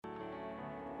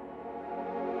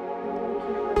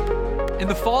In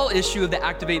the fall issue of the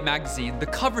Activate magazine, the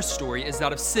cover story is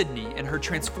that of Sydney and her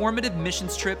transformative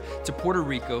missions trip to Puerto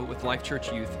Rico with Life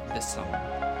Church Youth this summer.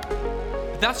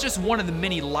 But that's just one of the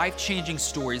many life-changing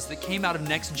stories that came out of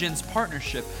Next Gen's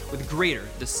partnership with Greater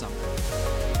this summer.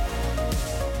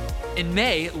 In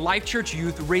May, Life Church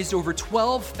Youth raised over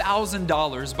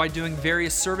 $12,000 by doing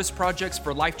various service projects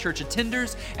for Life Church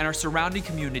attenders and our surrounding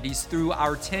communities through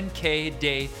our 10K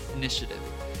Day initiative.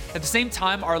 At the same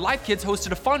time, our Life Kids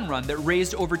hosted a fun run that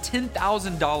raised over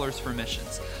 $10,000 for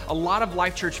missions. A lot of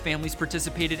Life Church families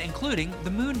participated, including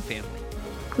the Moon family.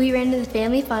 We ran the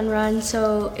family fun run,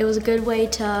 so it was a good way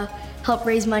to help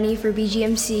raise money for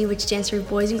BGMC, which stands for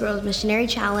Boys and Girls Missionary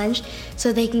Challenge,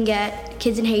 so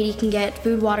kids in Haiti can get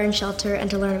food, water, and shelter,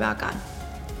 and to learn about God.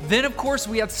 Then, of course,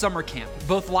 we had summer camp.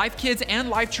 Both Life Kids and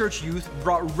Life Church Youth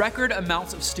brought record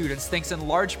amounts of students, thanks in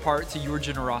large part to your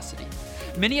generosity.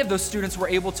 Many of those students were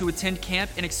able to attend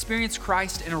camp and experience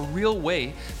Christ in a real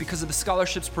way because of the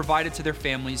scholarships provided to their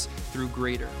families through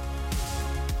Greater.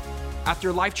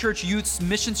 After Life Church Youth's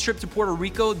missions trip to Puerto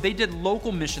Rico, they did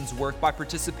local missions work by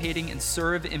participating in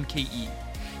Serve MKE.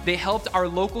 They helped our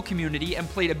local community and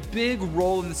played a big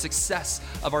role in the success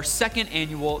of our second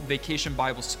annual Vacation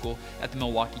Bible School at the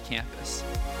Milwaukee campus.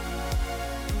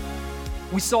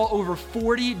 We saw over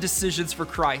 40 decisions for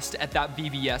Christ at that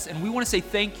VBS, and we want to say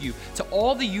thank you to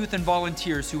all the youth and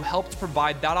volunteers who helped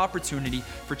provide that opportunity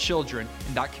for children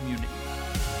in that community.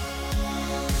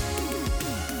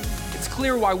 It's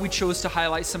clear why we chose to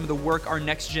highlight some of the work our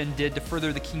Next Gen did to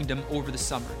further the kingdom over the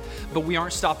summer, but we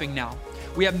aren't stopping now.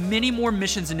 We have many more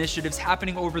missions initiatives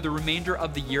happening over the remainder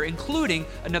of the year, including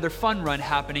another fun run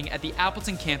happening at the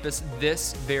Appleton campus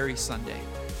this very Sunday.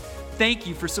 Thank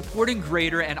you for supporting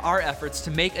Greater and our efforts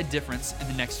to make a difference in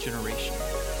the next generation.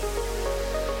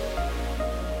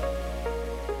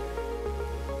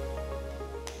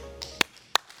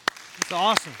 That's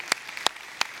awesome.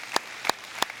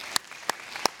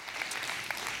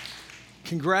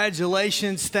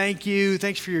 Congratulations. Thank you.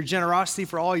 Thanks for your generosity,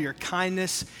 for all your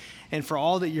kindness, and for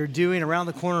all that you're doing around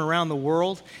the corner, around the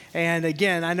world. And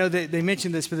again, I know that they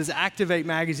mentioned this, but this Activate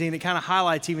magazine, it kind of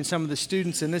highlights even some of the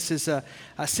students. And this is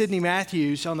Sydney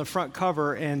Matthews on the front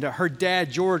cover. And her dad,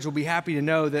 George, will be happy to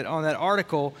know that on that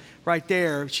article right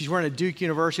there, she's wearing a Duke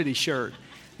University shirt.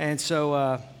 And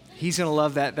so he's going to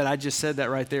love that I just said that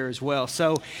right there as well.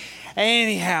 So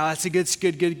anyhow, that's a good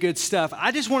stuff.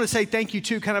 I just want to say thank you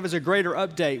too, kind of as a greater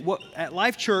update. At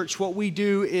Life Church, what we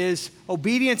do is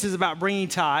obedience is about bringing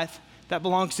tithe. That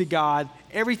belongs to God.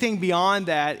 Everything beyond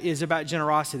that is about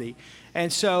generosity.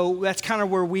 And so that's kind of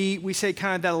where we say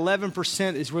kind of that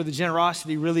 11% is where the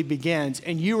generosity really begins.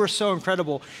 And you are so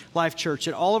incredible, Life Church,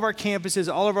 at all of our campuses,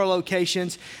 all of our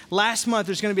locations. Last month,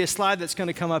 there's going to be a slide that's going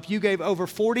to come up. You gave over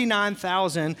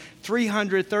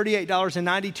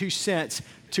 $49,338.92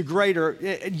 to Greater.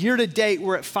 Year to date,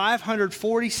 we're at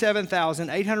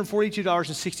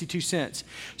 $547,842.62.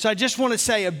 So I just want to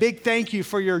say a big thank you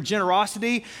for your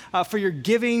generosity, for your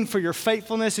giving, for your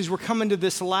faithfulness as we're coming to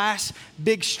this last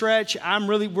big stretch.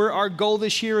 Our goal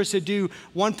this year is to do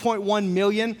 1.1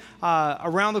 million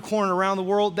around the corner, around the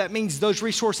world. That means those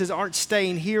resources aren't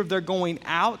staying here, they're going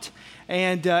out.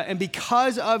 And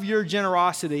because of your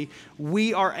generosity,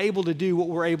 we are able to do what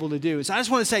we're able to do. So I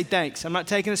just want to say thanks. I'm not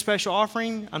taking a special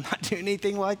offering. I'm not doing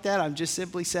anything like that. I'm just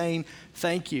simply saying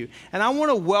thank you. And I want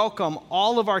to welcome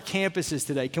all of our campuses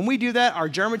today. Can we do that? Our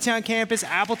Germantown campus,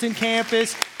 Appleton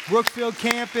campus, Brookfield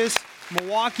campus,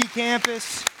 Milwaukee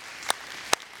campus,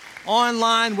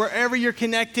 online, wherever you're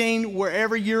connecting,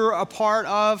 wherever you're a part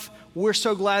of. We're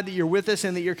so glad that you're with us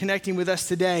and that you're connecting with us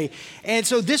today. And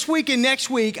so this week and next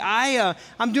week,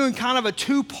 I'm doing kind of a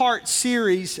two-part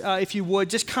series, if you would,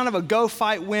 just kind of a go,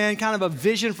 fight, win, kind of a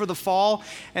vision for the fall.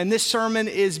 And this sermon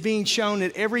is being shown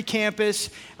at every campus,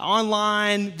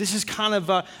 online. This is kind of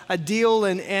a deal.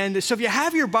 And so if you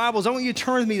have your Bibles, I want you to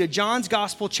turn with me to John's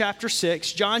Gospel, chapter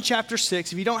 6. John chapter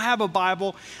 6. If you don't have a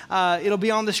Bible, it'll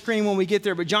be on the screen when we get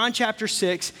there. But John chapter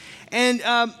 6. And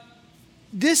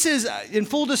this is, in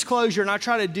full disclosure, and I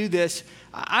try to do this,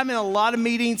 I'm in a lot of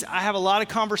meetings, I have a lot of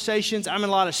conversations, I'm in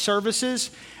a lot of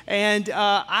services, and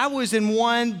I was in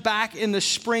one back in the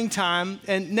springtime,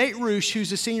 and Nate Roosh, who's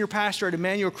the senior pastor at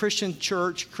Emmanuel Christian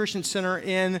Church, Christian Center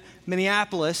in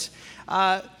Minneapolis,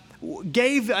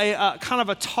 gave a kind of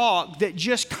a talk that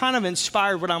just kind of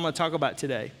inspired what I'm going to talk about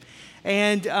today.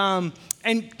 And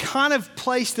kind of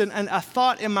placed a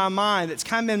thought in my mind that's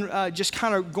kind of been just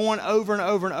kind of going over and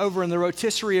over and over in the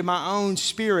rotisserie of my own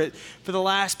spirit for the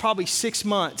last probably 6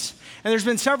 months. And there's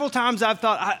been several times I've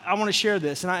thought, I want to share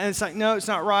this. And it's like, no, it's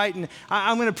not right. And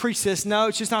I'm going to preach this. No,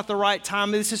 it's just not the right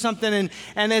time. This is something.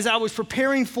 And as I was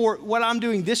preparing for what I'm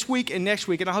doing this week and next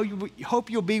week, and I hope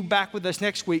you'll be back with us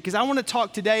next week, because I want to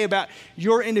talk today about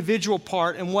your individual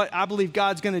part and what I believe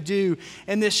God's going to do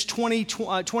in this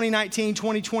 2019,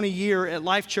 2020 year at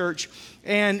Life Church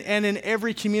and in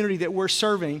every community that we're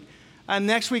serving. And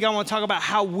next week, I want to talk about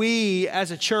how we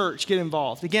as a church get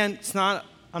involved. Again,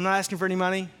 I'm not asking for any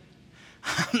money.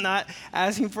 I'm not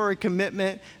asking for a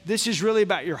commitment. This is really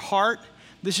about your heart.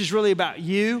 This is really about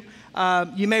you.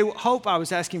 You may hope I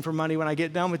was asking for money when I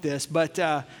get done with this, but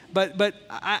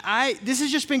this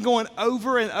has just been going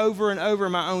over and over and over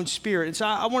in my own spirit. And so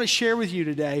I want to share with you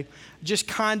today just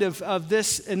kind of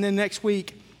this, and then next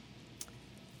week,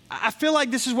 I feel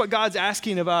like this is what God's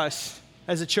asking of us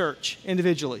as a church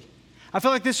individually. I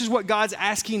feel like this is what God's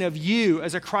asking of you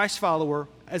as a Christ follower,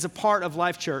 as a part of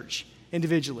Life Church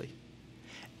individually.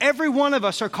 Every one of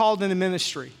us are called into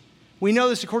ministry. We know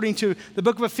this according to the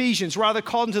book of Ephesians. We're either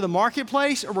called into the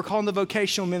marketplace or we're called into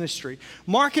vocational ministry.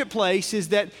 Marketplace is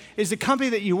the company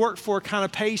that you work for kind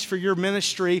of pays for your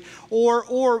ministry,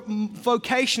 or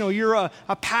vocational, you're a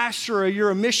pastor, or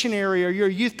you're a missionary, or you're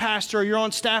a youth pastor, or you're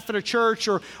on staff at a church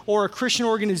or a Christian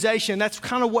organization. That's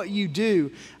kind of what you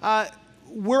do.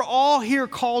 We're all here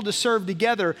called to serve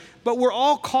together, but we're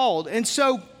all called. And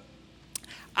so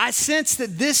I sense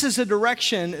that this is a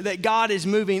direction that God is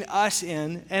moving us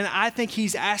in, and I think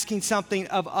he's asking something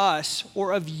of us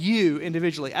or of you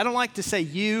individually. I don't like to say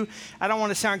you. I don't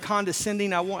want to sound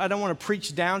condescending. I don't want to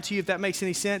preach down to you, if that makes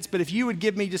any sense. But if you would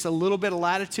give me just a little bit of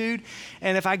latitude,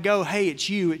 and if I go, hey, it's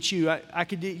you, I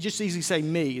could just easily say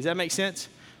me. Does that make sense?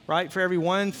 Right? For every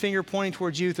one finger pointing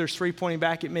towards you, there's three pointing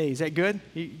back at me. Is that good?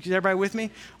 Is everybody with me?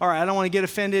 All right, I don't want to get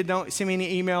offended. Don't send me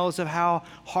any emails of how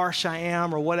harsh I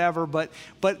am or whatever. But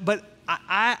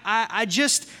I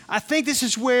think this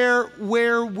is where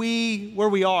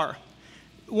we are.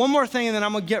 One more thing, and then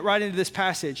I'm going to get right into this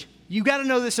passage. You got to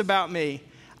know this about me.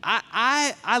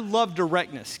 I love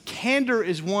directness. Candor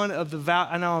is one of the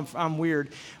I know I'm weird.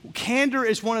 Candor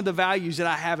is one of the values that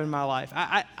I have in my life.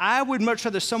 I would much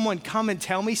rather someone come and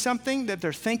tell me something that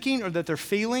they're thinking or that they're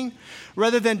feeling,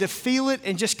 rather than to feel it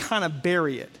and just kind of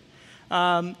bury it.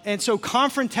 And so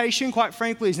confrontation, quite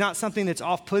frankly, is not something that's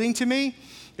off-putting to me.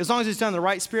 As long as it's done in the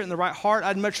right spirit and the right heart,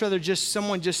 I'd much rather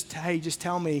someone just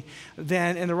tell me,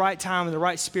 than in the right time, in the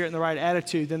right spirit, and the right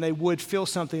attitude, than they would feel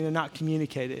something and not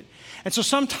communicate it. And so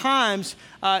sometimes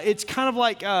it's kind of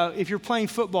like if you're playing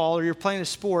football or you're playing a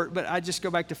sport, but I just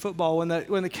go back to football. When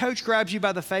the coach grabs you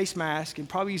by the face mask, and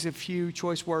probably use a few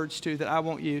choice words too that I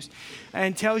won't use,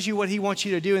 and tells you what he wants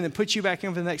you to do and then puts you back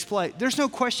in for the next play, there's no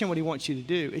question what he wants you to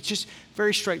do. It's just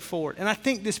very straightforward. And I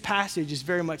think this passage is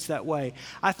very much that way.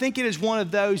 I think it is one of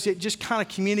those that just kind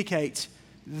of communicates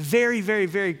very, very,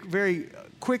 very, very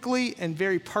quickly and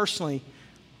very personally,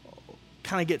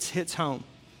 kind of hits home.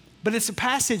 But it's a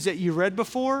passage that you read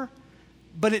before,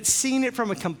 but it's seen it from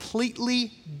a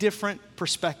completely different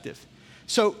perspective.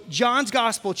 So John's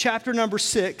Gospel, chapter number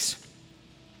 6,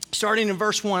 starting in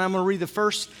verse 1, I'm going to read the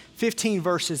first 15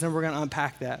 verses, and we're going to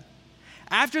unpack that.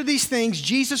 After these things,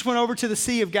 Jesus went over to the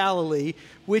Sea of Galilee,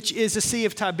 which is the Sea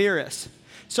of Tiberias.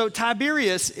 So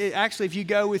Tiberias, actually, if you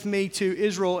go with me to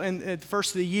Israel at the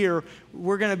first of the year,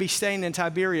 we're going to be staying in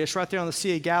Tiberias, right there on the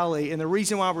Sea of Galilee. And the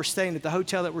reason why we're staying at the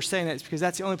hotel that we're staying at is because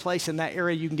that's the only place in that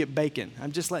area you can get bacon.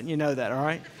 I'm just letting you know that, all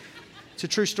right? It's a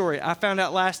true story. I found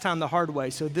out last time the hard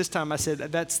way, so this time I said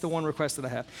that's the one request that I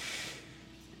have.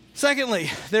 Secondly,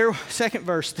 second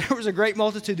verse, there was a great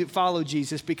multitude that followed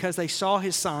Jesus because they saw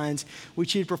his signs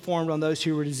which he had performed on those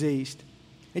who were diseased.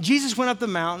 And Jesus went up the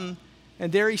mountain,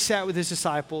 and there he sat with his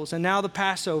disciples. And now the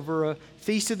Passover, a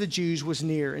feast of the Jews, was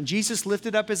near. And Jesus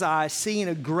lifted up his eyes, seeing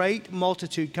a great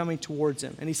multitude coming towards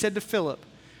him. And he said to Philip,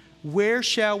 "Where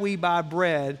shall we buy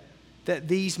bread that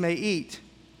these may eat?"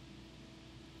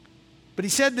 But he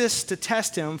said this to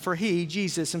test him, for he,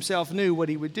 Jesus himself, knew what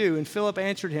he would do. And Philip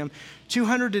answered him,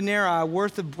 200 denarii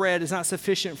worth of bread is not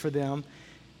sufficient for them,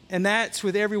 and that's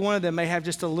with every one of them may have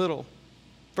just a little.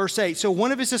 Verse 8, so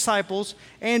one of his disciples,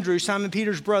 Andrew, Simon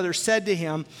Peter's brother, said to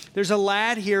him, "There's a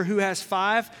lad here who has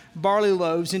 5 barley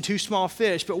loaves and 2 small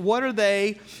fish, but what are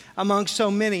they among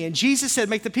so many?" And Jesus said,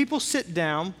 "Make the people sit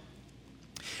down."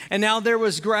 And now there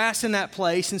was grass in that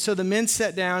place, and so the men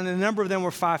sat down, and the number of them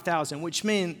were 5,000, which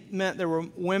meant there were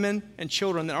women and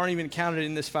children that aren't even counted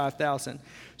in this 5,000.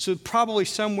 So probably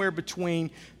somewhere between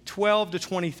 12 to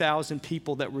 20,000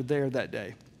 people that were there that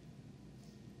day.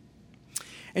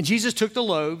 And Jesus took the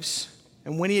loaves,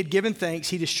 And when he had given thanks,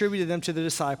 he distributed them to the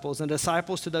disciples, and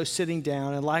disciples to those sitting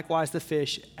down, and likewise the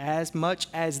fish, as much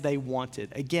as they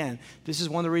wanted. Again, this is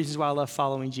one of the reasons why I love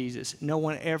following Jesus. No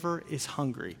one ever is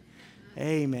hungry.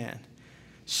 Amen.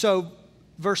 So,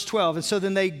 verse 12, and so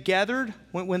then they gathered,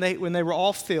 when they were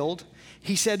all filled,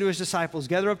 he said to his disciples,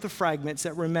 gather up the fragments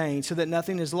that remain so that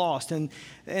nothing is lost. And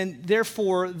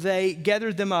therefore they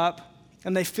gathered them up,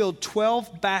 and they filled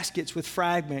 12 baskets with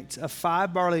fragments of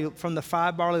from the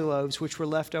 5 barley loaves which were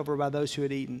left over by those who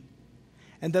had eaten.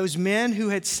 And those men who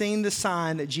had seen the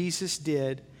sign that Jesus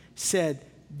did said,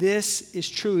 this is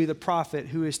truly the prophet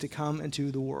who is to come into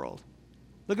the world.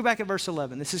 Look back at verse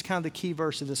 11. This is kind of the key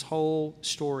verse of this whole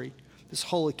story, this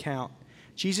whole account.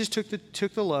 Jesus took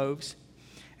the loaves,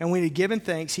 and when he had given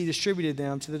thanks, he distributed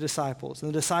them to the disciples, and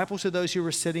the disciples to those who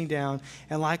were sitting down,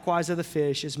 and likewise of the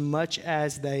fish, as much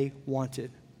as they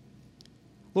wanted.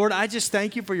 Lord, I just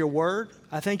thank you for your word.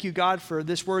 I thank you, God, for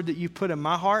this word that you put in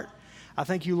my heart. I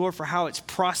thank you, Lord, for how it's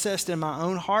processed in my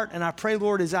own heart. And I pray,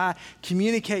 Lord, as I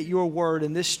communicate your word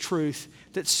and this truth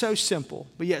that's so simple,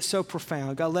 but yet so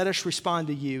profound, God, let us respond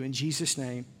to you. In Jesus'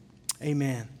 name,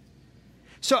 amen.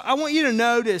 So I want you to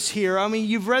notice here, I mean,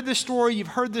 you've read this story, you've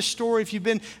heard this story. If you've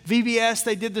been VBS,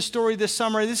 they did the story this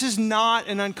summer. This is not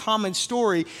an uncommon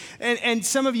story. And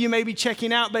some of you may be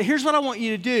checking out, but here's what I want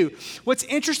you to do. What's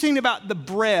interesting about the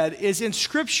bread is in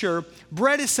Scripture,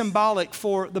 bread is symbolic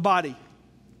for the body.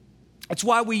 That's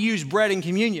why we use bread in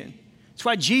communion. That's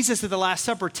why Jesus at the Last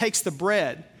Supper takes the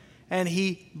bread and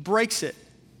he breaks it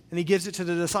and he gives it to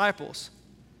the disciples.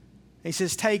 He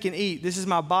says, take and eat. This is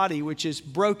my body, which is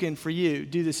broken for you.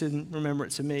 Do this in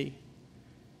remembrance of me.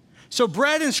 So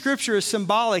bread in Scripture is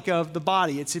symbolic of the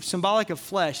body. It's symbolic of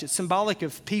flesh. It's symbolic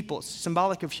of people. It's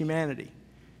symbolic of humanity.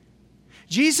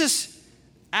 Jesus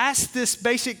asked this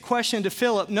basic question to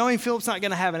Philip, knowing Philip's not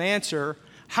going to have an answer.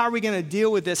 How are we going to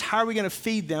deal with this? How are we going to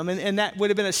feed them? And that would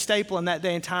have been a staple in that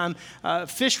day and time.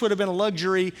 Fish would have been a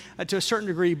luxury to a certain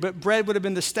degree, but bread would have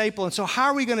been the staple. And so how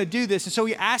are we going to do this? And so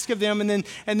he asked of them, and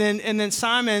then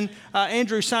Simon,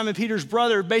 Andrew, Simon Peter's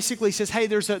brother, basically says, hey,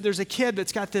 there's a kid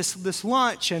that's got this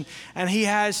lunch, and he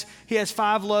has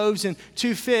 5 loaves and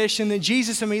 2 fish. And then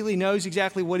Jesus immediately knows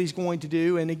exactly what he's going to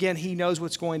do. And again, he knows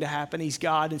what's going to happen. He's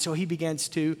God, and so he begins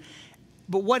to.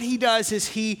 But what he does is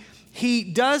he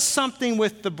does something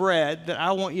with the bread that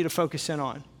I want you to focus in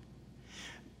on.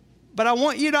 But I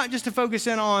want you not just to focus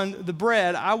in on the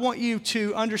bread. I want you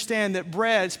to understand that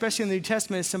bread, especially in the New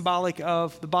Testament, is symbolic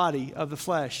of the body, of the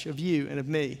flesh, of you and of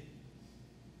me.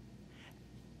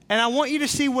 And I want you to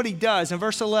see what he does. In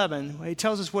verse 11, he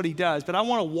tells us what he does. But I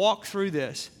want to walk through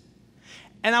this.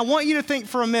 And I want you to think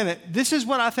for a minute, this is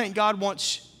what I think God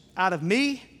wants out of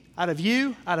me, out of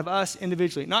you, out of us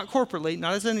individually. Not corporately,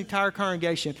 not as an entire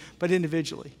congregation, but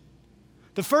individually.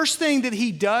 The first thing that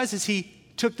he does is he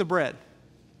took the bread.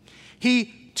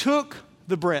 He took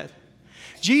the bread.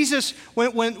 Jesus,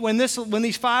 when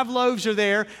these 5 loaves are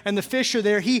there and the fish are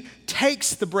there, he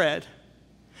takes the bread.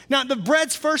 Now, the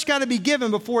bread's first got to be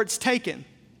given before it's taken.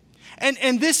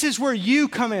 And this is where you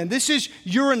come in. This is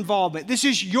your involvement. This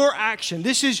is your action.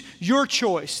 This is your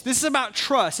choice. This is about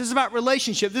trust. This is about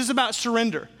relationship. This is about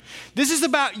surrender. This is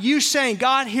about you saying,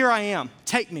 God, here I am.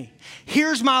 Take me.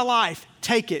 Here's my life.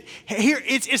 Take it. Here,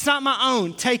 it's not my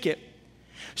own. Take it.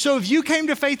 So if you came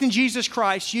to faith in Jesus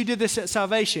Christ, you did this at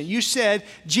salvation. You said,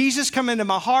 Jesus, come into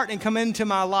my heart and come into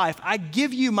my life. I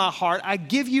give you my heart. I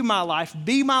give you my life.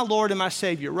 Be my Lord and my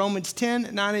Savior. Romans 10,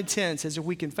 9 and 10 says, if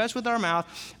we confess with our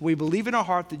mouth, we believe in our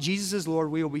heart that Jesus is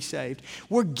Lord, we will be saved.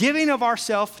 We're giving of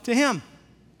ourselves to him.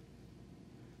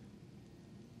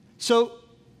 So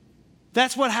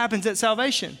that's what happens at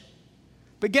salvation.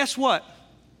 But guess what?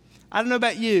 I don't know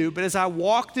about you, but as I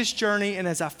walk this journey and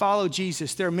as I follow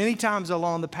Jesus, there are many times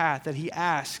along the path that he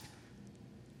asks,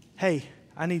 hey,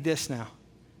 I need this now.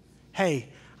 Hey,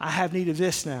 I have need of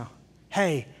this now.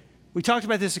 Hey, we talked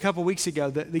about this a couple weeks ago,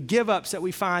 the give-ups that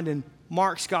we find in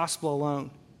Mark's gospel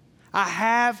alone. I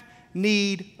have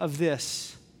need of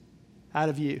this out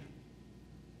of you.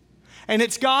 And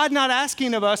it's God not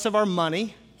asking of us of our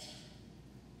money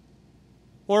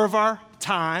or of our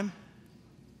time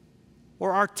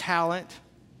or our talent,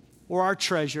 or our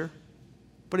treasure,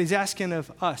 but he's asking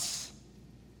of us.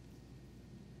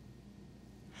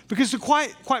 Because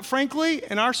quite frankly,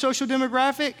 in our social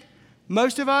demographic,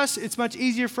 most of us, it's much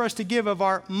easier for us to give of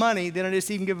our money than it is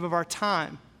to even give of our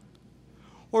time.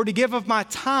 Or to give of my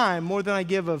time more than I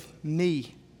give of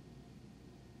me.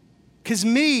 Because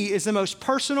me is the most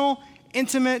personal,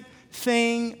 intimate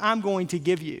thing I'm going to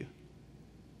give you.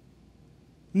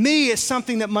 Me is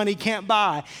something that money can't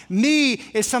buy. Me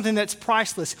is something that's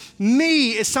priceless.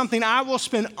 Me is something I will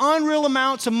spend unreal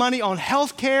amounts of money on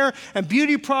health care and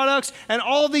beauty products and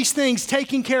all these things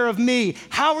taking care of me.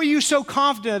 How are you so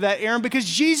confident of that, Aaron? Because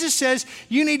Jesus says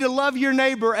you need to love your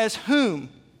neighbor as whom?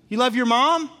 You love your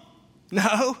mom?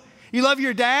 No. You love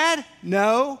your dad?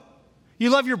 No. You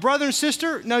love your brother and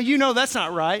sister? No, you know that's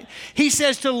not right. He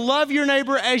says to love your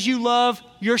neighbor as you love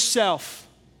yourself.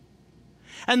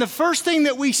 And the first thing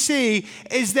that we see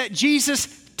is that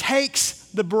Jesus takes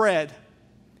the bread.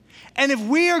 And if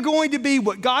we are going to be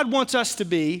what God wants us to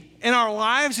be in our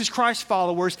lives as Christ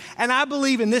followers, and I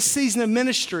believe in this season of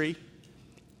ministry,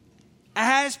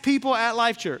 as people at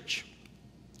Life Church,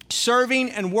 serving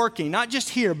and working, not just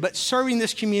here, but serving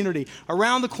this community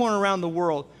around the corner, around the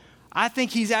world, I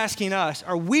think he's asking us,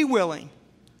 are we willing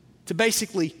to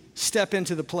basically step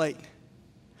into the plate?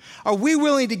 Are we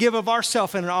willing to give of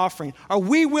ourselves in an offering? Are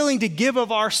we willing to give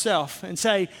of ourselves and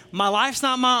say, my life's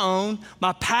not my own,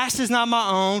 my past is not my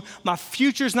own, my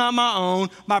future's not my own,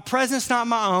 my present's not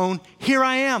my own, here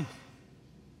I am.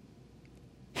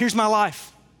 Here's my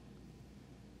life.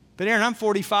 But Aaron, I'm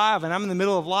 45 and I'm in the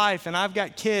middle of life and I've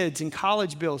got kids and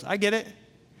college bills. I get it.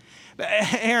 But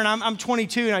Aaron, I'm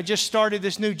 22 and I just started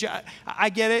this new job. I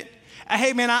get it.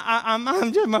 Hey, man,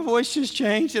 I'm just, my voice just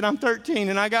changed, and I'm 13,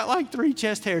 and I got like 3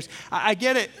 chest hairs. I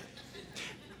get it.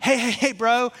 Hey,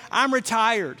 bro, I'm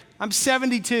retired. I'm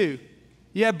 72.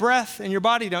 You have breath in your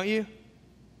body, don't you?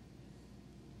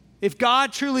 If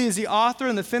God truly is the author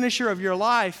and the finisher of your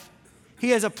life, he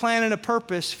has a plan and a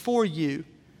purpose for you.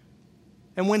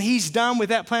 And when he's done with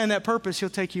that plan and that purpose, he'll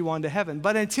take you on to heaven.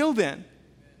 But until then,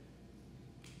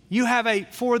 you have a,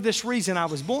 for this reason I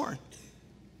was born.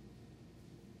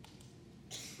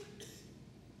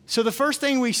 So the first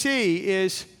thing we see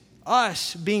is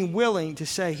us being willing to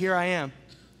say, here I am.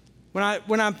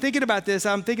 When I'm thinking about this,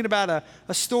 I'm thinking about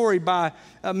a story by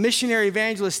a missionary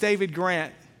evangelist, David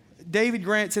Grant. David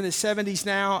Grant's in his 70s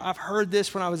now. I've heard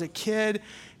this when I was a kid.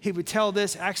 He would tell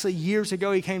this. Actually, years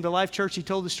ago, he came to Life Church. He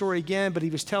told the story again, but he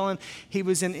was telling he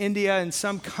was in India in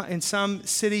some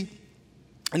city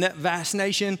in that vast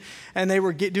nation, and they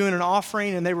were doing an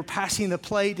offering, and they were passing the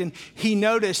plate, and he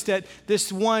noticed that this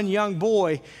one young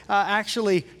boy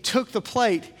actually took the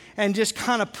plate and just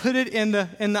kind of put it in the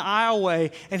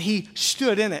aisleway, and he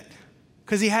stood in it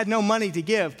because he had no money to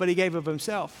give, but he gave of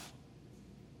himself.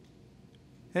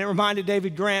 And it reminded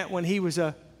David Grant when he was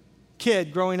a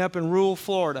kid growing up in rural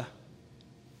Florida,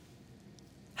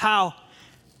 how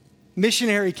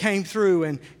missionary came through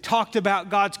and talked about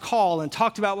God's call and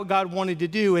talked about what God wanted to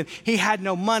do, and he had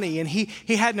no money and he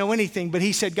had no anything, but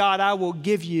he said, God, I will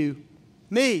give you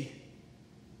me.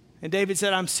 And David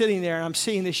said, I'm sitting there and I'm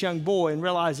seeing this young boy and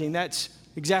realizing that's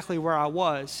exactly where I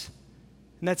was,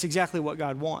 and that's exactly what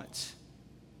God wants.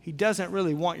 He doesn't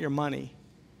really want your money.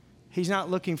 He's not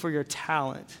looking for your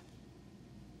talent.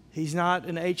 He's not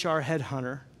an HR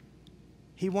headhunter.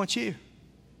 He wants you.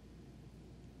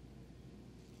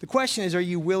 The question is, are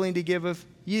you willing to give of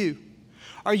you?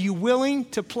 Are you willing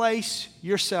to place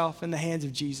yourself in the hands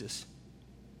of Jesus?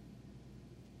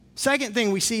 Second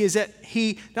thing we see is that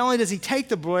he, not only does he take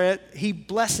the bread, he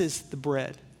blesses the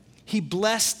bread. He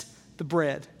blessed the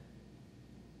bread.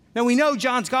 Now we know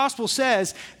John's gospel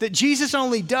says that Jesus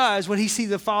only does what he sees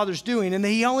the Father's doing, and that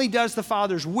he only does the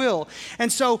Father's will. And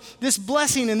so this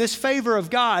blessing and this favor of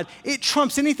God, it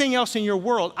trumps anything else in your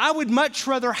world. I would much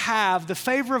rather have the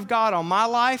favor of God on my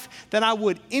life than I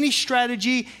would any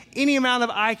strategy, any amount of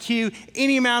IQ,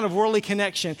 any amount of worldly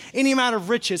connection, any amount of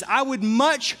riches. I would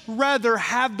much rather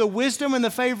have the wisdom and the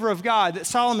favor of God that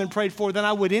Solomon prayed for than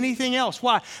I would anything else.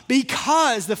 Why?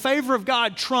 Because the favor of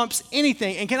God trumps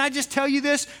anything. And can I just tell you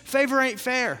this? Favor ain't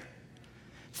fair.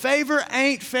 Favor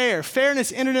ain't fair.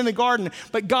 Fairness entered in the garden,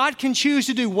 but God can choose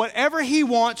to do whatever he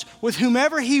wants with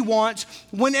whomever he wants,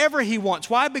 whenever he wants.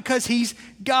 Why? Because he's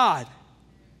God.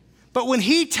 But when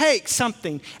he takes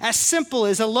something as simple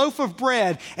as a loaf of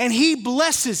bread and he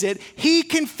blesses it, he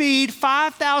can feed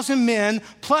 5,000 men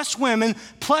plus women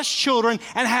plus children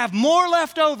and have more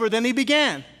left over than he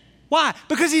began. Why?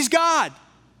 Because he's God.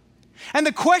 And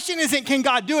the question isn't, can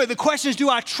God do it? The question is, do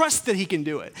I trust that he can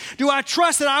do it? Do I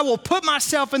trust that I will put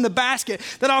myself in the basket,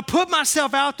 that I'll put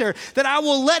myself out there, that I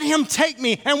will let him take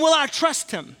me, and will I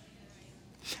trust him?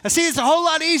 Now see, it's a whole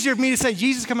lot easier for me to say,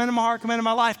 Jesus, come into my heart, come into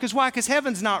my life. Because why? Because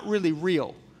heaven's not really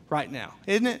real right now,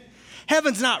 isn't it?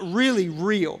 Heaven's not really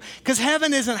real because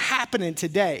heaven isn't happening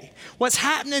today. What's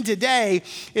happening today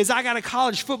is I got a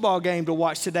college football game to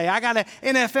watch today. I got an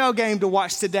NFL game to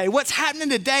watch today. What's happening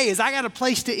today is I got a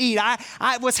place to eat.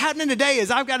 What's happening today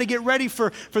is I've got to get ready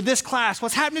for this class.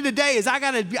 What's happening today is I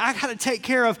got to take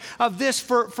care of this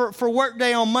for work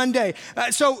day on Monday.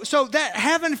 So that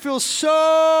heaven feels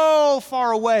so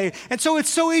far away. And so it's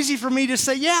so easy for me to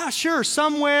say, yeah, sure,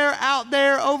 somewhere out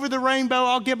there over the rainbow,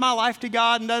 I'll give my life to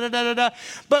God and da-da-da-da-da.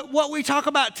 But what we talk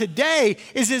about today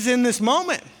is in this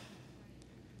moment.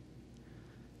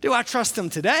 Do I trust him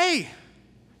today?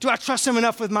 Do I trust him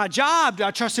enough with my job? Do I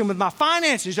trust him with my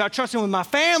finances? Do I trust him with my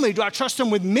family? Do I trust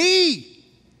him with me?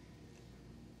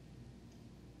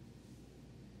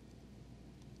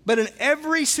 But in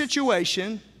every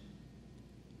situation,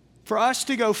 for us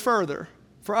to go further,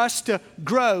 for us to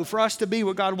grow, for us to be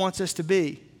what God wants us to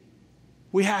be,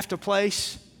 we have to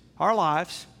place our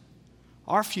lives,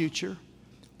 our future,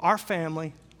 our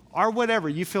family, our whatever,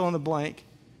 you fill in the blank,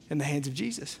 in the hands of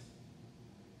Jesus.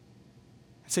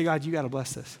 And say, God, you got to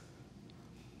bless this.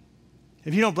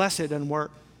 If you don't bless it, it doesn't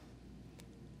work.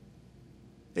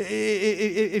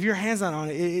 If your hand's not on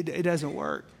it, it doesn't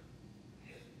work.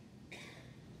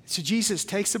 So Jesus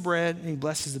takes the bread and he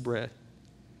blesses the bread.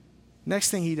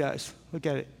 Next thing he does, look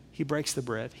at it, he breaks the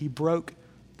bread. He broke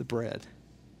the bread.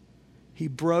 He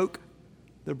broke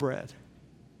the bread.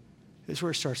 This is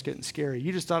where it starts getting scary.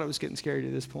 You just thought it was getting scary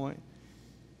to this point.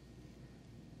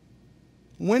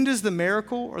 When does the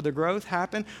miracle or the growth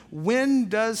happen? When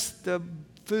does the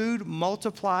food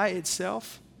multiply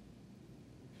itself?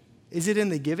 Is it in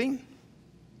the giving?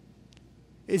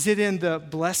 Is it in the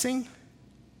blessing?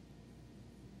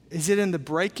 Is it in the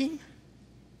breaking?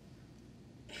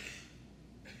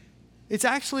 It's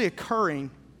actually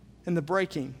occurring in the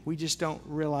breaking. We just don't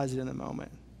realize it in the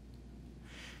moment.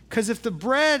 Because if the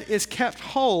bread is kept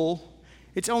whole,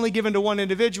 it's only given to one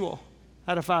individual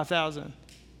out of 5,000.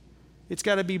 It's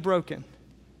got to be broken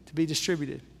to be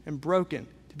distributed, and broken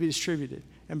to be distributed,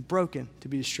 and broken to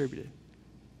be distributed.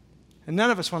 And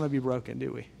none of us want to be broken,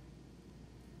 do we?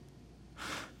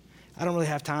 I don't really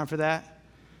have time for that.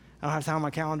 I don't have time on my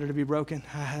calendar to be broken.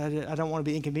 I don't want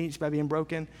to be inconvenienced by being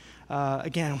broken.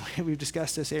 Again, we've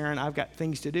discussed this, Aaron. I've got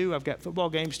things to do. I've got football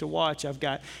games to watch. I've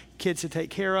got kids to take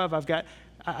care of.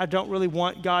 I don't really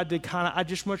want God to I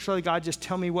just much rather God just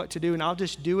tell me what to do and I'll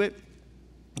just do it.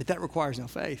 But that requires no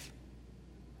faith.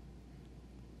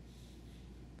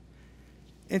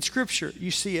 In Scripture,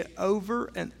 you see it over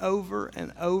and over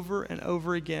and over and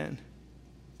over again.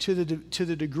 To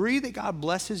the degree that God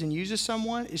blesses and uses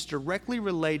someone is directly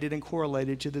related and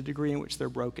correlated to the degree in which they're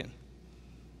broken.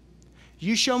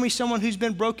 You show me someone who's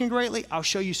been broken greatly, I'll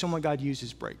show you someone God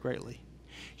uses greatly.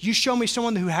 You show me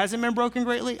someone who hasn't been broken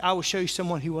greatly, I will show you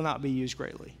someone who will not be used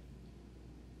greatly.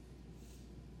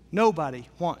 Nobody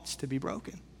wants to be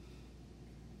broken.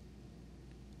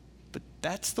 But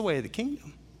that's the way of the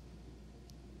kingdom.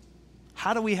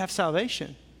 How do we have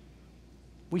salvation?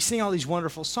 We sing all these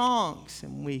wonderful songs,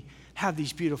 and we have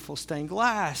these beautiful stained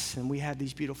glass, and we have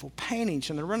these beautiful paintings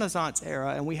from the Renaissance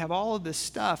era, and we have all of this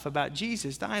stuff about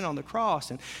Jesus dying on the cross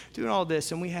and doing all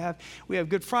this, and we have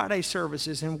Good Friday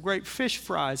services and great fish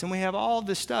fries, and we have all of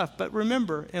this stuff. But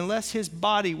remember, unless his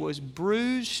body was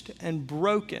bruised and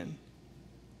broken,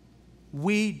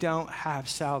 we don't have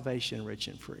salvation rich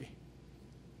and free.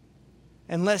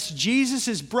 Unless Jesus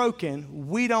is broken,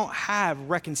 we don't have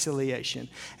reconciliation.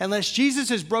 Unless Jesus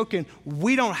is broken,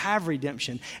 we don't have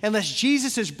redemption. Unless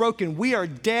Jesus is broken, we are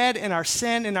dead in our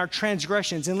sin and our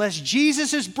transgressions. Unless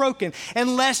Jesus is broken,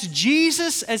 unless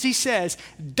Jesus, as he says,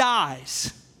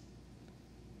 dies,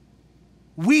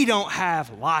 we don't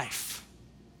have life.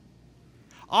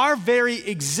 Our very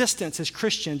existence as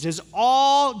Christians is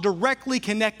all directly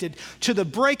connected to the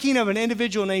breaking of an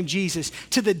individual named Jesus,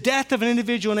 to the death of an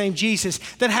individual named Jesus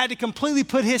that had to completely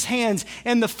put his hands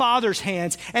in the Father's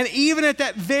hands. And even at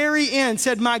that very end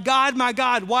said, my God,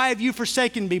 why have you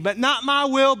forsaken me? But not my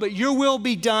will, but your will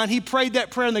be done. He prayed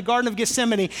that prayer in the Garden of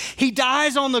Gethsemane. He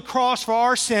dies on the cross for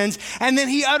our sins, and then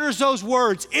he utters those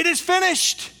words, it is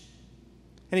finished.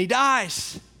 And he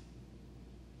dies.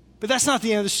 But that's not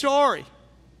the end of the story.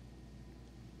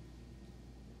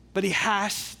 But he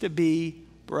has to be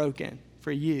broken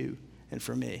for you and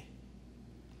for me.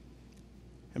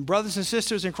 And brothers and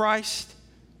sisters in Christ,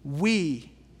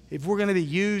 we, if we're going to be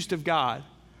used of God,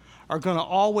 are going to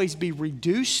always be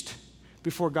reduced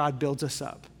before God builds us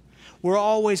up. We're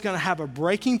always going to have a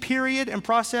breaking period and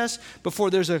process before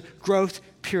there's a growth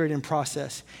period and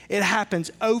process. It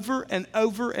happens over and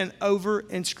over and over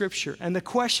in Scripture. And the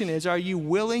question is, are you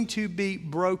willing to be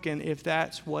broken if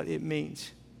that's what it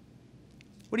means?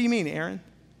 What do you mean, Aaron?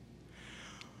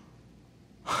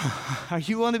 Are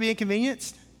you willing to be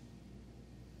inconvenienced?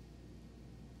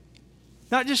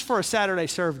 Not just for a Saturday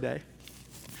serve day,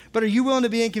 but are you willing to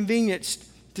be inconvenienced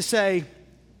to say,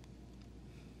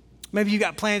 maybe you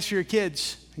got plans for your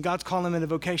kids and God's calling them into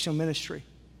vocational ministry,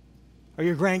 or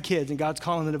your grandkids and God's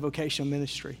calling them into vocational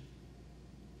ministry.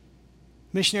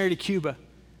 Missionary to Cuba,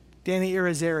 Danny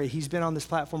Irizarry, he's been on this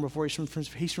platform before.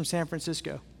 He's from San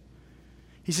Francisco.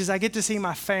 He says, I get to see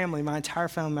my family, my entire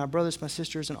family, my brothers, my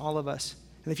sisters, and all of us.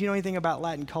 And if you know anything about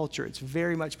Latin culture, it's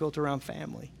very much built around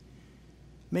family.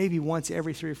 Maybe once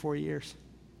every 3 or 4 years.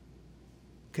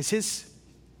 Because his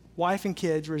wife and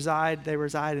kids reside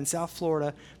in South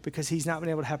Florida because he's not been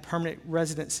able to have permanent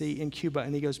residency in Cuba,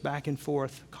 and he goes back and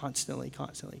forth constantly. I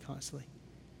said,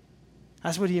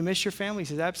 well, do you miss your family? He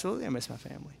says, absolutely, I miss my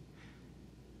family.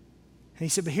 And he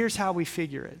said, but here's how we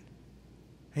figure it.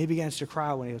 And he begins to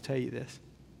cry when he'll tell you this.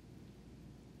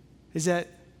 Is that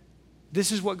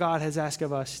this is what God has asked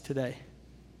of us today.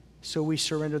 So we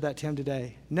surrender that to him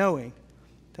today, knowing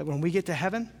that when we get to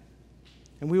heaven,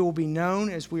 and we will be known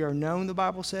as we are known, the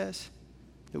Bible says,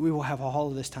 that we will have all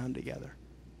of this time together.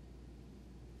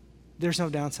 There's no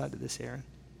downside to this, Aaron.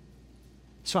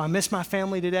 So I miss my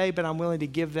family today, but I'm willing to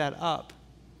give that up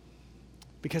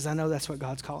because I know that's what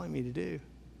God's calling me to do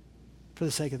for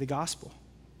the sake of the gospel.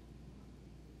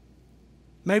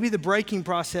 Maybe the breaking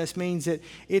process means that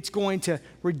it's going to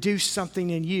reduce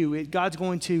something in you. God's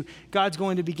going to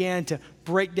begin to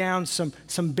break down some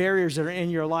barriers that are in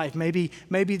your life. Maybe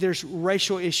there's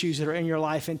racial issues that are in your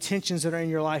life and tensions that are in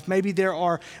your life. Maybe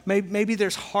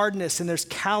there's hardness and there's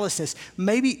callousness.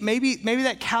 Maybe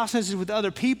that callousness is with other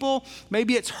people.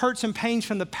 Maybe it's hurts and pains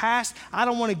from the past. I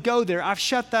don't want to go there. I've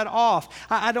shut that off.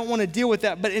 I don't want to deal with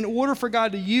that. But in order for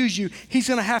God to use you, he's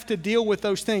going to have to deal with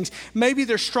those things. Maybe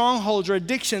there's strongholds or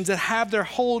addictions that have their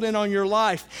hold in on your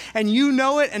life, and you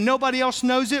know it and nobody else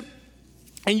knows it.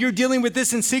 And you're dealing with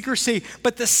this in secrecy,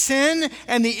 but the sin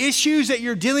and the issues that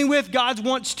you're dealing with, God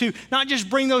wants to not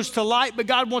just bring those to light, but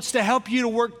God wants to help you to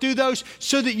work through those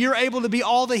so that you're able to be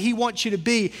all that he wants you to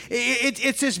be.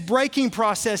 It's this breaking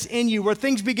process in you where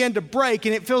things begin to break,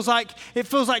 and it feels like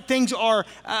things are,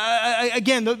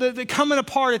 again, they're coming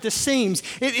apart at the seams.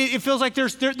 It feels like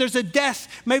there's a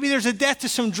death. Maybe there's a death to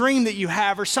some dream that you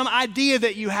have or some idea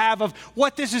that you have of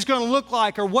what this is going to look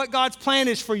like or what God's plan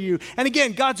is for you. And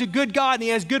again, God's a good God, and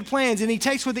he has good plans, and he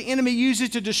takes what the enemy uses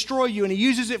to destroy you, and he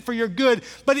uses it for your good,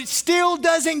 but it still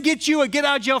doesn't get you a get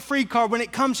out of jail free card when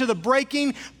it comes to the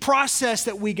breaking process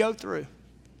that we go through.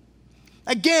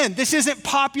 Again, this isn't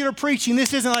popular preaching.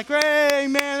 This isn't like, hey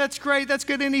man, that's great, that's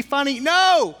good, isn't he funny?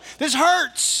 No, this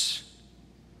hurts.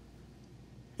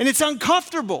 And it's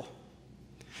uncomfortable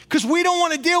because we don't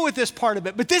want to deal with this part of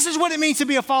it, but this is what it means to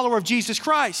be a follower of Jesus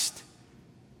Christ.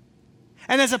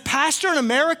 And as a pastor in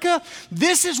America,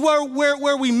 this is where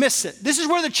we miss it. This is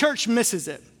where the church misses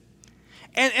it.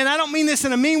 And I don't mean this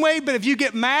in a mean way, but if you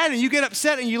get mad and you get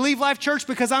upset and you leave Life Church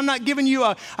because I'm not giving you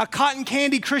a cotton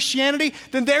candy Christianity,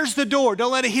 then there's the door.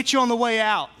 Don't let it hit you on the way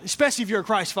out, especially if you're a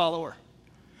Christ follower.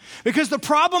 Because the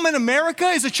problem in America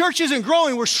is the church isn't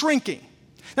growing, we're shrinking.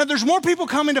 Now, there's more people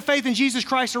coming to faith in Jesus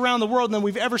Christ around the world than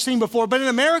we've ever seen before, but in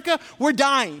America, we're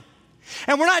dying.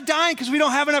 And we're not dying because we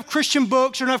don't have enough Christian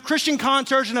books or enough Christian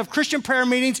concerts, enough Christian prayer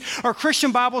meetings or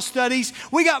Christian Bible studies.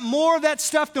 We got more of that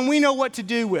stuff than we know what to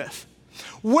do with.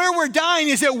 Where we're dying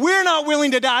is that we're not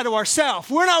willing to die to ourselves.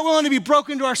 We're not willing to be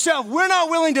broken to ourselves. We're not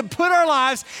willing to put our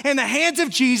lives in the hands of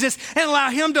Jesus and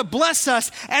allow him to bless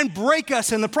us and break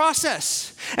us in the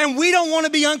process. And we don't want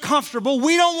to be uncomfortable.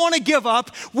 We don't want to give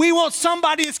up. We want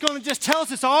somebody that's going to just tell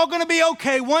us it's all going to be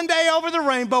okay one day over the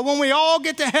rainbow. When we all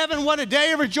get to heaven, what a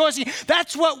day of rejoicing.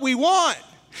 That's what we want.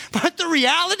 But the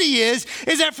reality is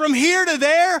that from here to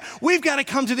there, we've got to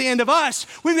come to the end of us.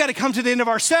 We've got to come to the end of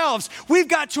ourselves. We've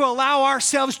got to allow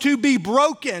ourselves to be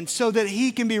broken so that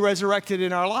he can be resurrected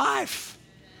in our life.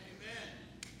 Amen.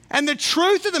 And the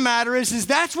truth of the matter is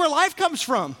that's where life comes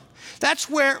from. That's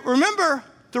where, remember,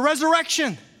 the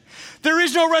resurrection. There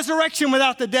is no resurrection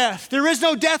without the death. There is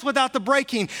no death without the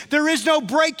breaking. There is no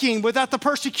breaking without the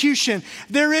persecution.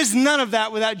 There is none of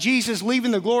that without Jesus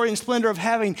leaving the glory and splendor of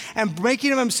heaven and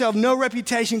making of himself no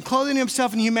reputation, clothing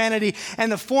himself in humanity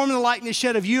and the form and the likeness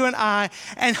yet of you and I,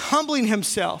 and humbling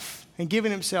himself and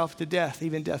giving himself to death,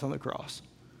 even death on the cross.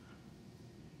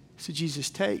 So Jesus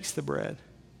takes the bread.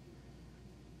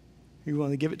 Are you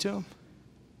willing to give it to him?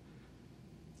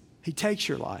 He takes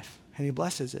your life and he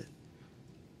blesses it.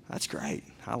 That's great.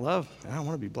 I want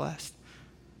to be blessed.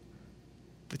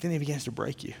 But then he begins to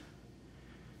break you.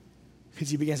 Because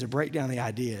he begins to break down the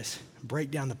ideas,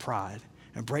 break down the pride,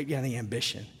 and break down the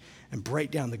ambition. and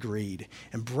break down the greed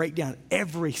and break down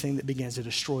everything that begins to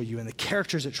destroy you and the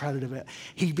characters that try to develop.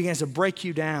 He begins to break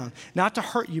you down, not to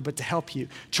hurt you, but to help you,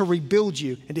 to rebuild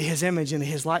you into his image and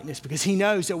his likeness, because he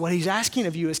knows that what he's asking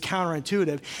of you is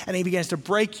counterintuitive, and he begins to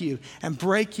break you and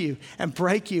break you and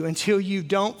break you until you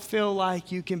don't feel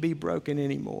like you can be broken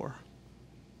anymore.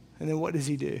 And then what does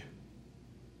he do?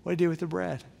 What did he do with the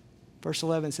bread? Verse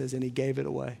 11 says, and he gave it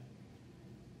away.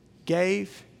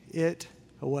 Gave it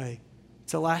away.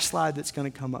 It's the last slide that's going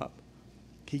to come up.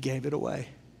 He gave it away.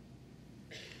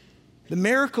 The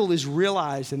miracle is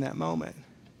realized in that moment.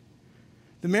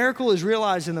 The miracle is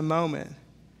realized in the moment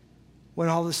when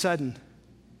all of a sudden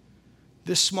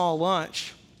this small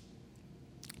lunch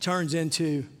turns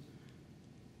into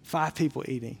 5 people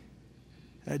eating,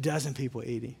 and 12 people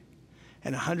eating,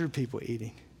 and 100 people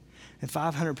eating, and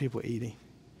 500 people eating,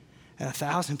 and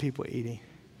 1,000 people eating,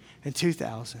 and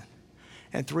 2,000,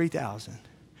 and 3,000,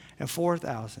 and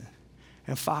 4,000,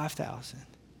 and 5,000,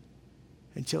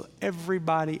 until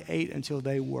everybody ate until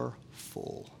they were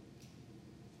full.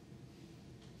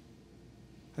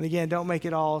 And again, don't make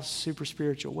it all super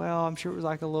spiritual. Well, I'm sure it was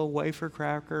like a little wafer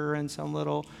cracker and some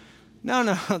little...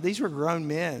 No, these were grown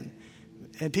men.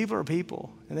 And people are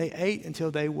people. And they ate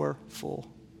until they were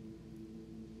full.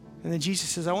 And then Jesus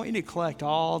says, I want you to collect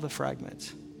all the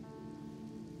fragments.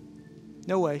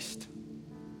 No waste.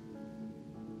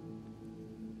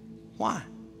 Why?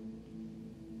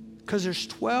 Because there's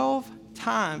 12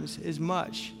 times as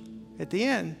much at the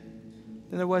end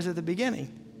than there was at the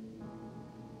beginning.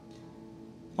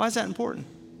 Why is that important?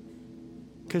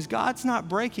 Because God's not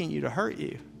breaking you to hurt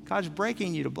you. God's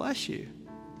breaking you to bless you.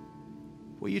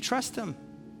 Will you trust him?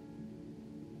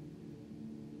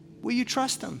 Will you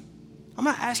trust him? I'm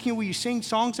not asking you, will you sing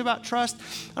songs about trust?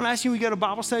 I'm not asking you, will you go to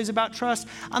Bible studies about trust?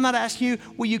 I'm not asking you,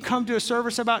 will you come to a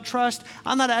service about trust?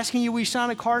 I'm not asking you, will you sign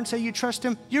a card and say you trust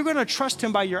him? You're going to trust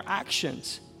him by your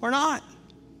actions or not.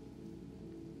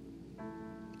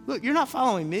 Look, you're not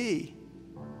following me.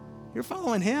 You're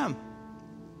following him.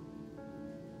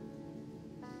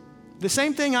 The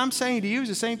same thing I'm saying to you is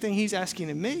the same thing he's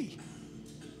asking of me.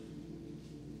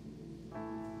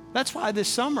 That's why this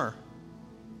summer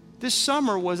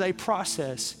was a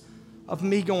process of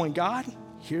me going, God,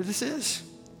 here this is.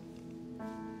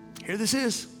 Here this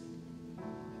is.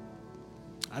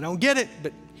 I don't get it,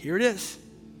 but here it is.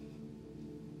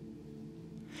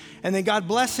 And then God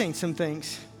blessing some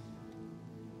things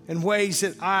in ways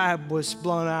that I was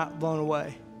blown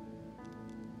away.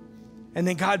 And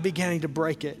then God beginning to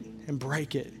break it and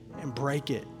break it and break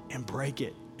it and break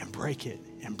it and break it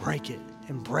and break it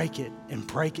and break it and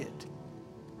break it.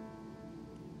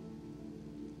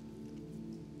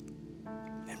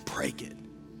 Break it. It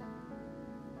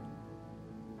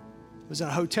was in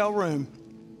a hotel room.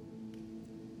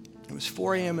 It was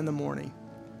 4 a.m. in the morning.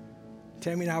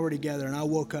 Tammy and I were together, and I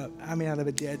woke up, out of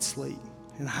a dead sleep,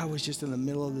 and I was just in the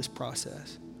middle of this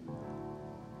process.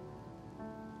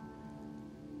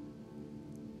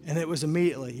 And it was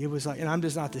immediately, it was like, and I'm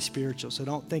just not this spiritual, so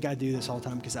don't think I do this all the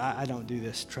time, because I don't do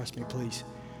this. Trust me, please.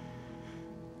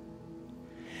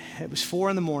 It was 4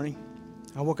 in the morning.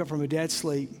 I woke up from a dead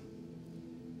sleep.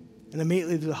 And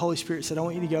immediately the Holy Spirit said, I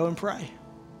want you to go and pray.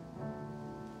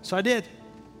 So I did.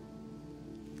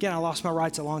 Again, I lost my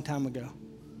rights a long time ago.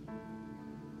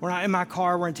 We're not in my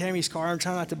car. We're in Tammy's car. I'm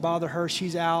trying not to bother her.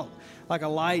 She's out like a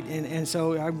light. And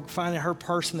so I'm finding her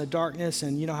purse in the darkness.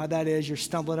 And you know how that is. You're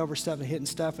stumbling over stuff and hitting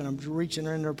stuff. And I'm reaching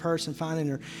her in her purse and finding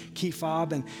her key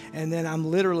fob. And then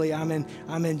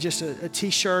I'm in just a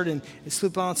T-shirt and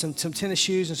slip on some tennis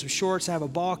shoes and some shorts. I have a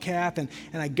ball cap. And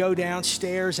I go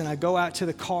downstairs and I go out to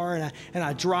the car and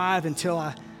I drive until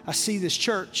I see this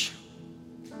church.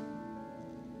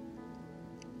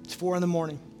 It's 4 in the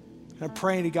morning. And I'm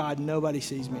praying to God, and nobody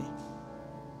sees me.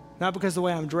 Not because of the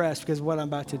way I'm dressed, because of what I'm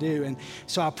about to do. And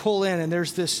so I pull in, and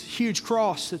there's this huge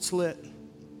cross that's lit,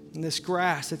 and this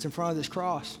grass that's in front of this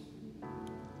cross.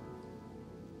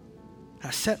 I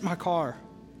set in my car.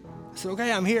 I said,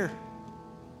 okay, I'm here.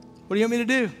 What do you want me to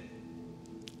do?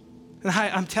 And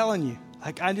I'm telling you,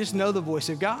 I just know the voice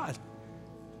of God.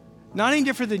 Not any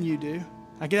different than you do.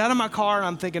 I get out of my car and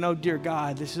I'm thinking, oh, dear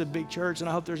God, this is a big church and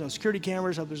I hope there's no security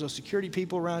cameras. I hope there's no security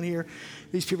people around here.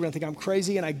 These people are going to think I'm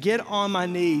crazy. And I get on my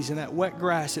knees in that wet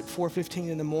grass at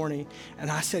 4:15 in the morning and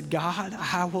I said, God,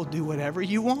 I will do whatever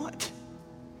you want.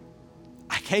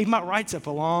 I gave my rights up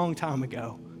a long time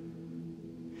ago.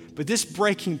 But this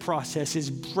breaking process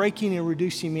is breaking and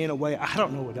reducing me in a way I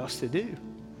don't know what else to do.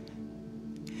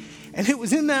 And it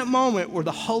was in that moment where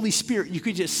the Holy Spirit, you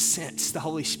could just sense the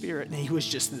Holy Spirit and he was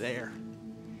just there.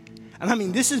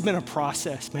 And this has been a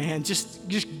process, man,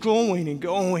 just going and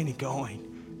going and going.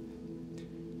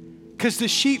 because the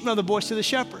sheep know the voice of the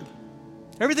shepherd.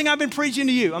 Everything I've been preaching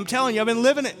to you, I'm telling you, I've been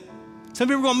living it. Some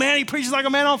people are going, man, he preaches like a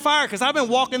man on fire, because I've been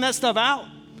walking that stuff out.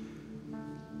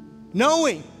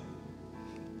 Knowing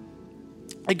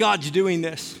that God's doing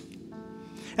this.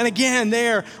 And again,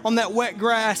 there on that wet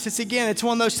grass, it's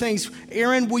one of those things.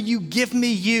 Aaron, will you give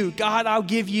me you? God, I'll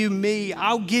give you me.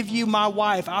 I'll give you my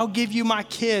wife. I'll give you my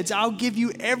kids. I'll give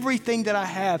you everything that I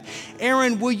have.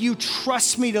 Aaron, will you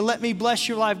trust me to let me bless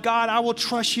your life? God, I will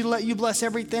trust you to let you bless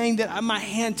everything that my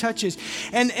hand touches.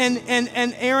 And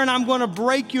Aaron, I'm going to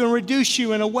break you and reduce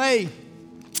you in a way.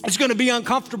 It's going to be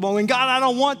uncomfortable. And God, I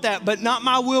don't want that, but not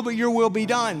my will, but your will be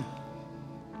done.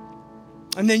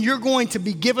 And then you're going to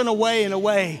be given away in a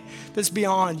way that's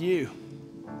beyond you.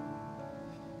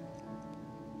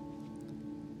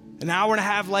 An hour and a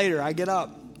half later, I get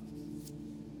up,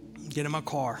 get in my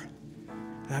car,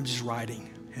 and I'm just writing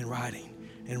and writing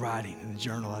and writing in the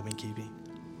journal I've been keeping.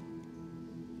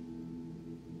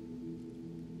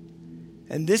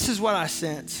 And this is what I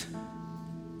sense.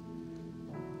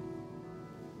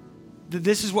 That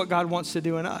this is what God wants to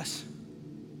do in us.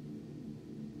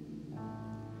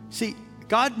 See,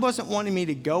 God wasn't wanting me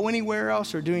to go anywhere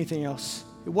else or do anything else.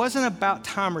 It wasn't about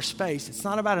time or space. It's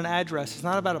not about an address. It's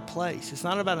not about a place. It's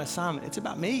not about an assignment. It's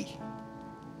about me.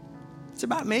 It's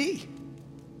about me.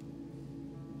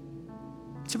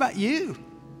 It's about you.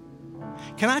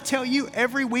 Can I tell you,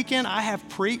 every weekend I have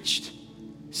preached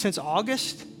since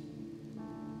August,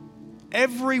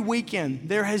 every weekend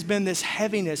there has been this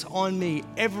heaviness on me.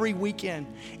 Every weekend.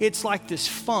 It's like this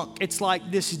funk. It's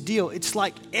like this deal. It's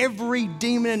like every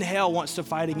demon in hell wants to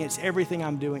fight against everything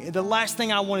I'm doing. And the last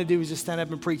thing I want to do is just stand up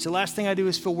and preach. The last thing I do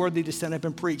is feel worthy to stand up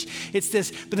and preach. It's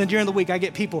this. But then during the week I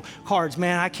get people cards.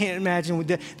 Man, I can't imagine.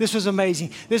 This was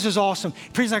amazing. This was awesome.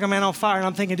 Preach like a man on fire. And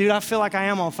I'm thinking, dude, I feel like I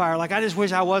am on fire. Like I just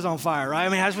wish I was on fire, right? I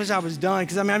mean, I just wish I was done.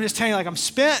 Because I'm just telling you, like I'm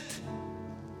spent.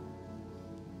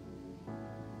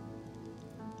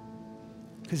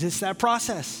 Because it's that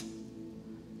process.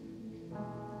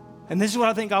 And this is what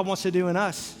I think God wants to do in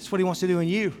us. It's what he wants to do in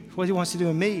you. It's what he wants to do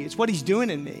in me. It's what he's doing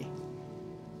in me.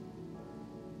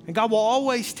 And God will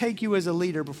always take you as a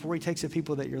leader before he takes the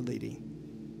people that you're leading.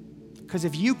 Because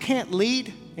if you can't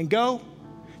lead and go,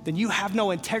 then you have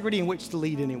no integrity in which to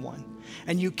lead anyone.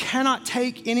 And you cannot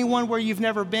take anyone where you've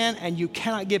never been, and you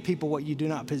cannot give people what you do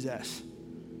not possess.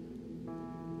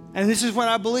 And this is what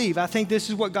I believe. I think this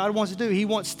is what God wants to do. He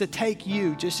wants to take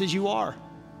you just as you are.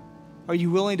 Are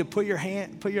you willing to put your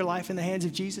life in the hands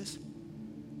of Jesus?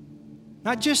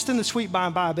 Not just in the sweet by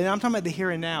and by, but I'm talking about the here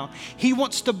and now. He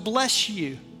wants to bless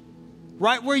you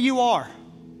right where you are.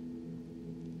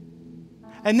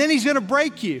 And then he's going to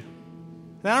break you.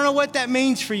 And I don't know what that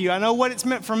means for you. I know what it's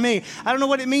meant for me. I don't know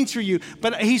what it means for you,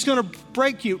 but he's going to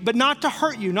break you, but not to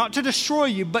hurt you, not to destroy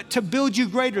you, but to build you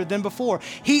greater than before.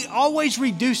 He always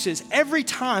reduces every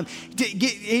time.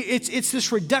 It's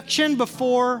this reduction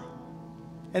before,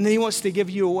 and then he wants to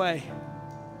give you away.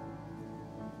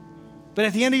 But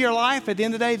at the end of your life, at the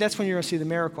end of the day, that's when you're going to see the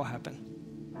miracle happen.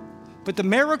 But the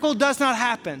miracle does not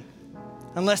happen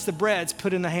unless the bread's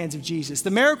put in the hands of Jesus.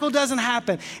 The miracle doesn't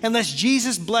happen unless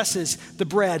Jesus blesses the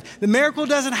bread. The miracle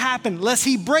doesn't happen unless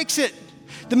he breaks it.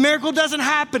 The miracle doesn't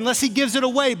happen unless he gives it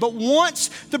away. But once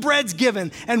the bread's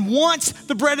given, and once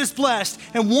the bread is blessed,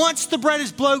 and once the bread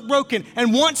is broken,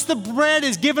 and once the bread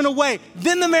is given away,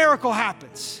 then the miracle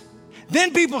happens.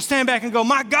 Then people stand back and go,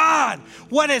 my God,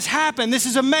 what has happened? This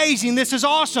is amazing. This is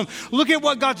awesome. Look at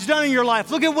what God's done in your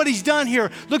life. Look at what he's done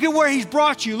here. Look at where he's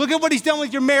brought you. Look at what he's done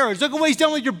with your marriage. Look at what he's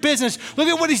done with your business. Look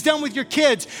at what he's done with your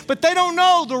kids. But they don't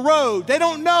know the road. They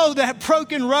don't know that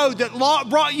broken road that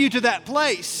brought you to that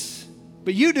place.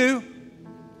 But you do.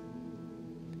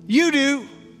 You do.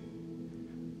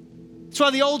 That's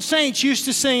why the old saints used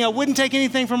to sing, I wouldn't take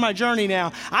anything from my journey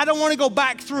now. I don't want to go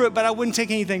back through it, but I wouldn't take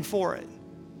anything for it.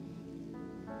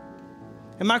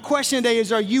 And my question today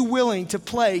is, are you willing to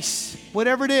place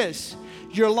whatever it is,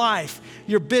 your life,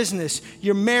 your business,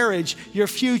 your marriage, your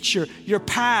future, your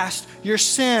past, your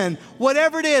sin,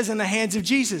 whatever it is, in the hands of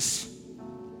Jesus?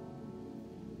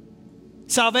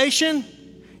 Salvation,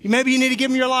 maybe you need to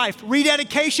give him your life.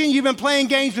 Rededication, you've been playing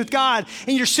games with God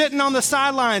and you're sitting on the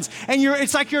sidelines and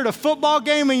it's like you're at a football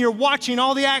game and you're watching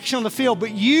all the action on the field,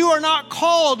 but you are not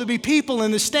called to be people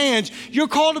in the stands. You're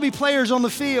called to be players on the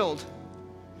field.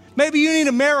 Maybe you need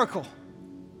a miracle.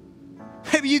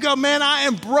 Maybe you go, man, I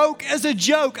am broke as a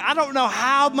joke. I don't know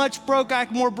how much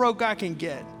more broke I can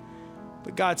get.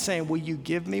 But God's saying, will you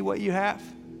give me what you have?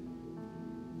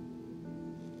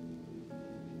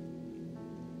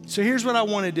 So here's what I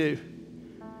want to do.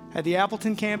 At the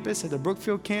Appleton campus, at the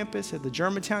Brookfield campus, at the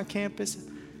Germantown campus,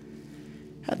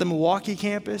 at the Milwaukee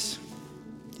campus,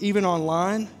 even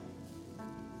online,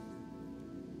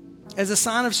 as a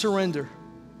sign of surrender,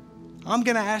 I'm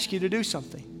going to ask you to do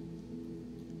something.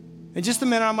 In just a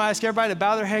minute, I'm going to ask everybody to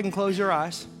bow their head and close their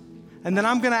eyes. And then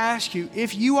I'm going to ask you,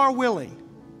 if you are willing,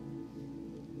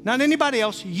 not anybody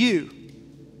else, you,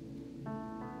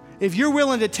 if you're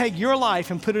willing to take your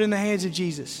life and put it in the hands of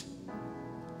Jesus,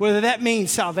 whether that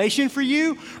means salvation for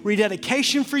you,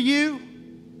 rededication for you,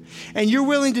 and you're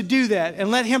willing to do that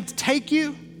and let him take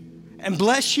you and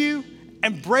bless you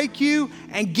and break you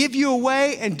and give you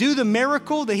away and do the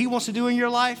miracle that he wants to do in your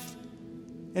life,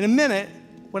 in a minute,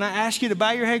 when I ask you to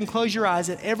bow your head and close your eyes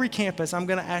at every campus, I'm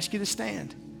going to ask you to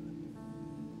stand.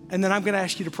 And then I'm going to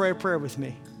ask you to pray a prayer with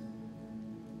me.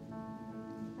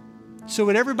 So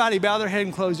would everybody bow their head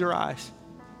and close their eyes?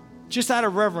 Just out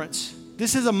of reverence.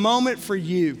 This is a moment for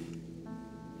you.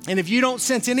 And if you don't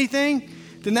sense anything,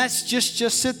 then that's just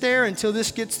sit there until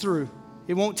this gets through.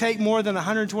 It won't take more than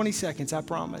 120 seconds, I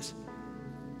promise.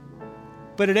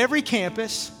 But at every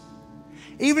campus,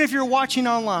 even if you're watching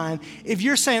online, if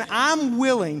you're saying, I'm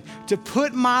willing to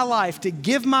put my life, to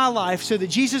give my life so that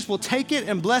Jesus will take it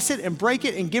and bless it and break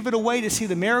it and give it away to see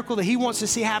the miracle that he wants to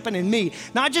see happen in me.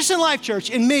 Not just in Life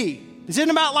Church, in me. This isn't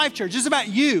about Life Church, this is about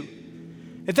you.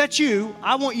 If that's you,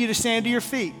 I want you to stand to your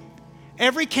feet.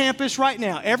 Every campus right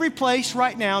now, every place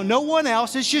right now, no one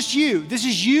else, it's just you. This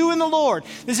is you and the Lord.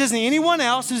 This isn't anyone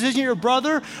else. This isn't your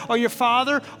brother or your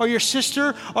father or your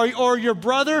sister or your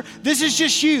brother. This is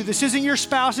just you. This isn't your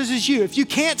spouse. This is you. If you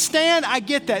can't stand, I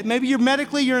get that. Maybe you're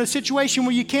in a situation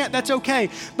where you can't, that's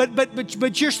okay.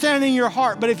 But you're standing in your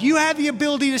heart. But if you have the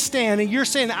ability to stand and you're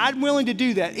saying, I'm willing to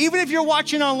do that, even if you're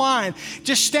watching online,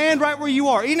 just stand right where you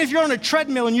are. Even if you're on a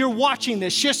treadmill and you're watching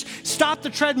this, just stop the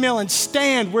treadmill and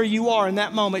stand where you are in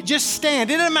that moment. Just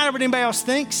stand. It doesn't matter what anybody else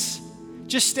thinks.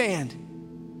 Just stand.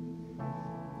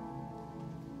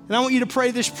 And I want you to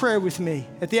pray this prayer with me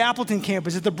at the Appleton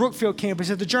campus, at the Brookfield campus,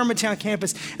 at the Germantown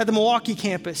campus, at the Milwaukee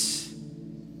campus.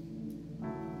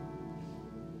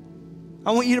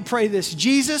 I want you to pray this.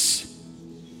 Jesus,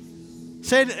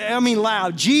 say it,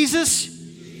 loud. Jesus,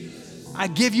 I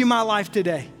give you my life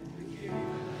today.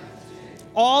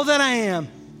 All that I am,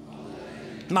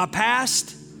 my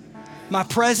past, my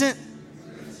present,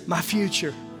 my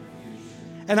future.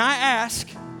 And I ask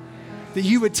that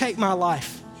you would take my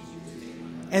life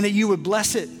and that you would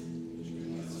bless it,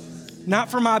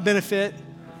 not for my benefit,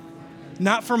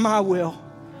 not for my will,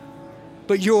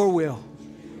 but your will.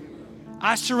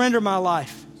 I surrender my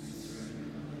life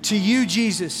to you,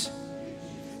 Jesus,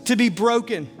 to be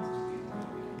broken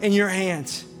in your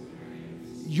hands.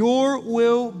 Your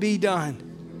will be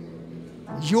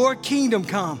done. Your kingdom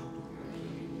come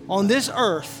on this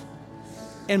earth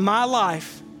in my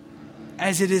life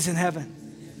as it is in heaven.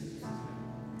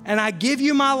 And I give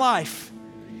you my life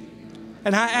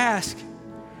and I ask,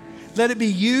 let it be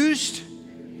used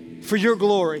for your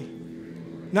glory.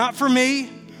 Not for me,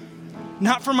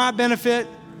 not for my benefit.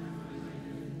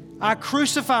 I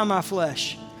crucify my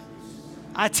flesh.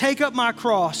 I take up my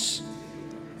cross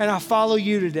and I follow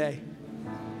you today.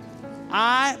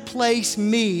 I place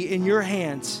me in your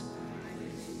hands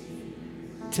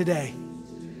today.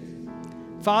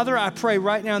 Father, I pray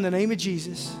right now in the name of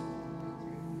Jesus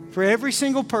for every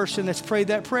single person that's prayed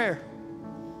that prayer.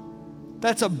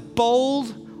 That's a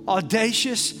bold,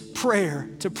 audacious prayer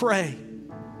to pray.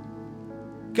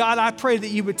 God, I pray that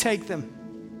you would take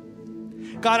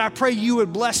them. God, I pray you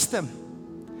would bless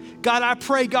them. God, I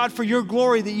pray, God, for your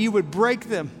glory that you would break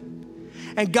them.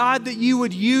 And God, that you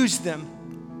would use them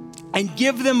and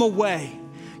give them away,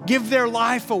 give their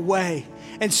life away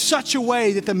in such a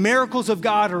way that the miracles of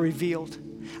God are revealed.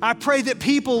 I pray that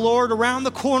people, Lord, around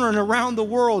the corner and around the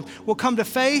world will come to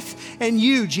faith in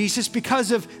you, Jesus,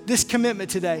 because of this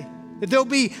commitment today. That there'll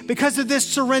be, because of this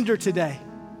surrender today.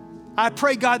 I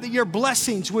pray, God, that your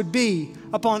blessings would be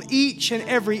upon each and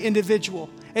every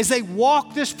individual. As they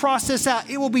walk this process out,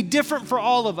 it will be different for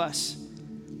all of us.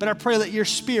 But I pray that your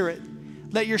spirit,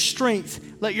 let your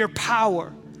strength, let your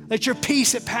power, let your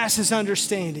peace that passes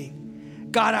understanding,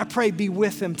 God, I pray be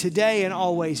with them today and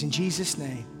always in Jesus'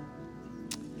 name.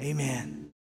 Amen.